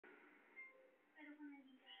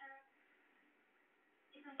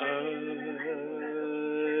I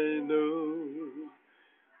know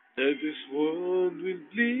that this world will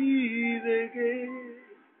bleed again.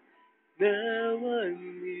 Now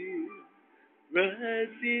I'm here, right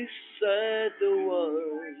beside the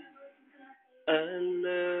one I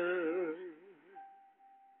love.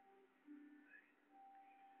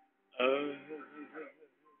 I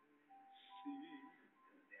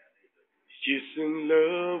see she's in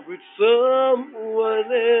love with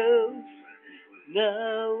someone else.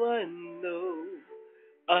 Now I know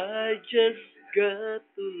I just got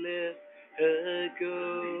to let her go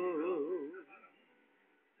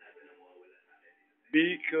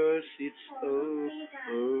because it's all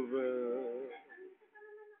over.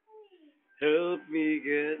 Help me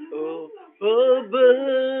get over.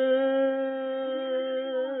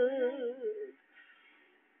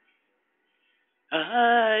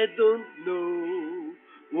 I don't know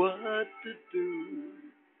what to do.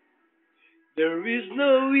 There is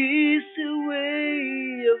no easy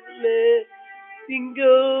way of letting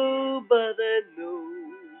go, but I know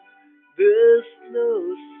there's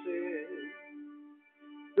no sense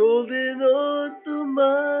holding on too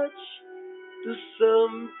much to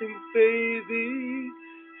something fading.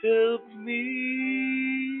 Help me,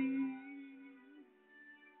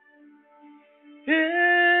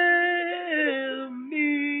 help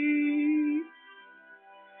me,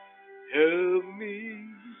 help me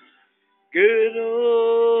get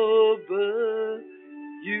over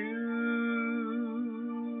you.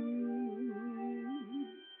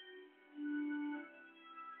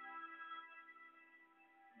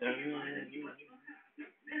 Now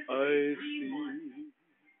I see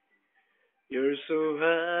you're so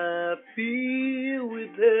happy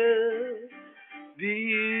with her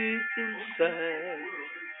deep inside.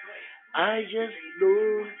 I just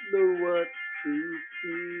don't know what to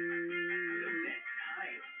feel.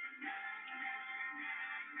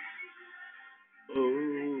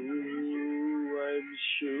 Oh, I'm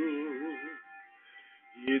sure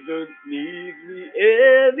you don't need me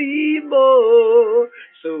anymore,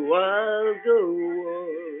 so I'll go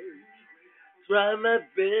on. Try my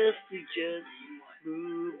best to just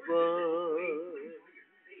move on.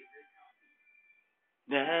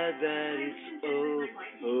 Now that it's all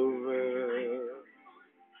over,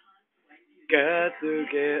 got to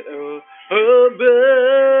get over.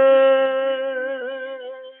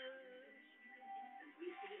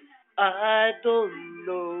 I don't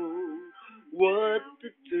know what to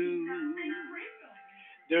do.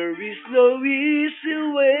 There is no easy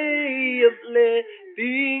way of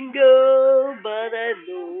letting go, but I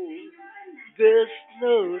know there's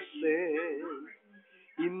no sense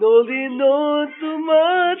in holding on too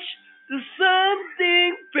much to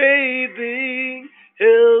something fading.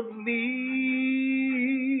 Help me,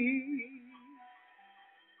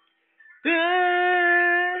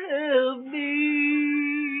 help me,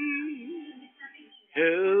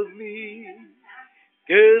 help me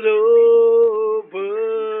get over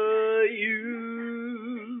you.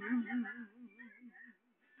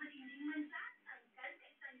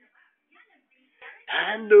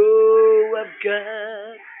 I know I've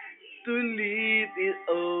got to leave it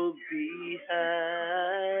all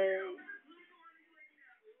behind.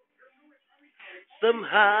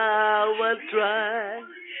 Somehow I'll try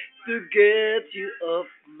to get you off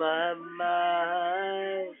my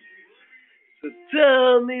mind. So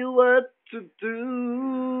tell me what to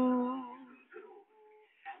do.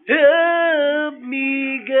 Help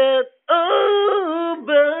me get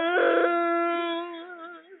over.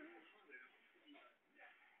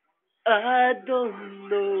 I don't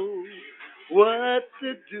know what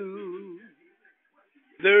to do.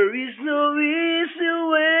 There is no easy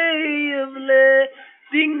way of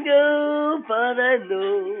letting go, but I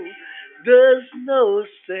know there's no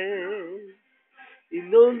sense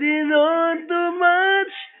in holding on too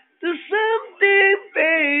much to something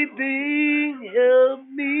fading. Help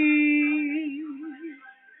me,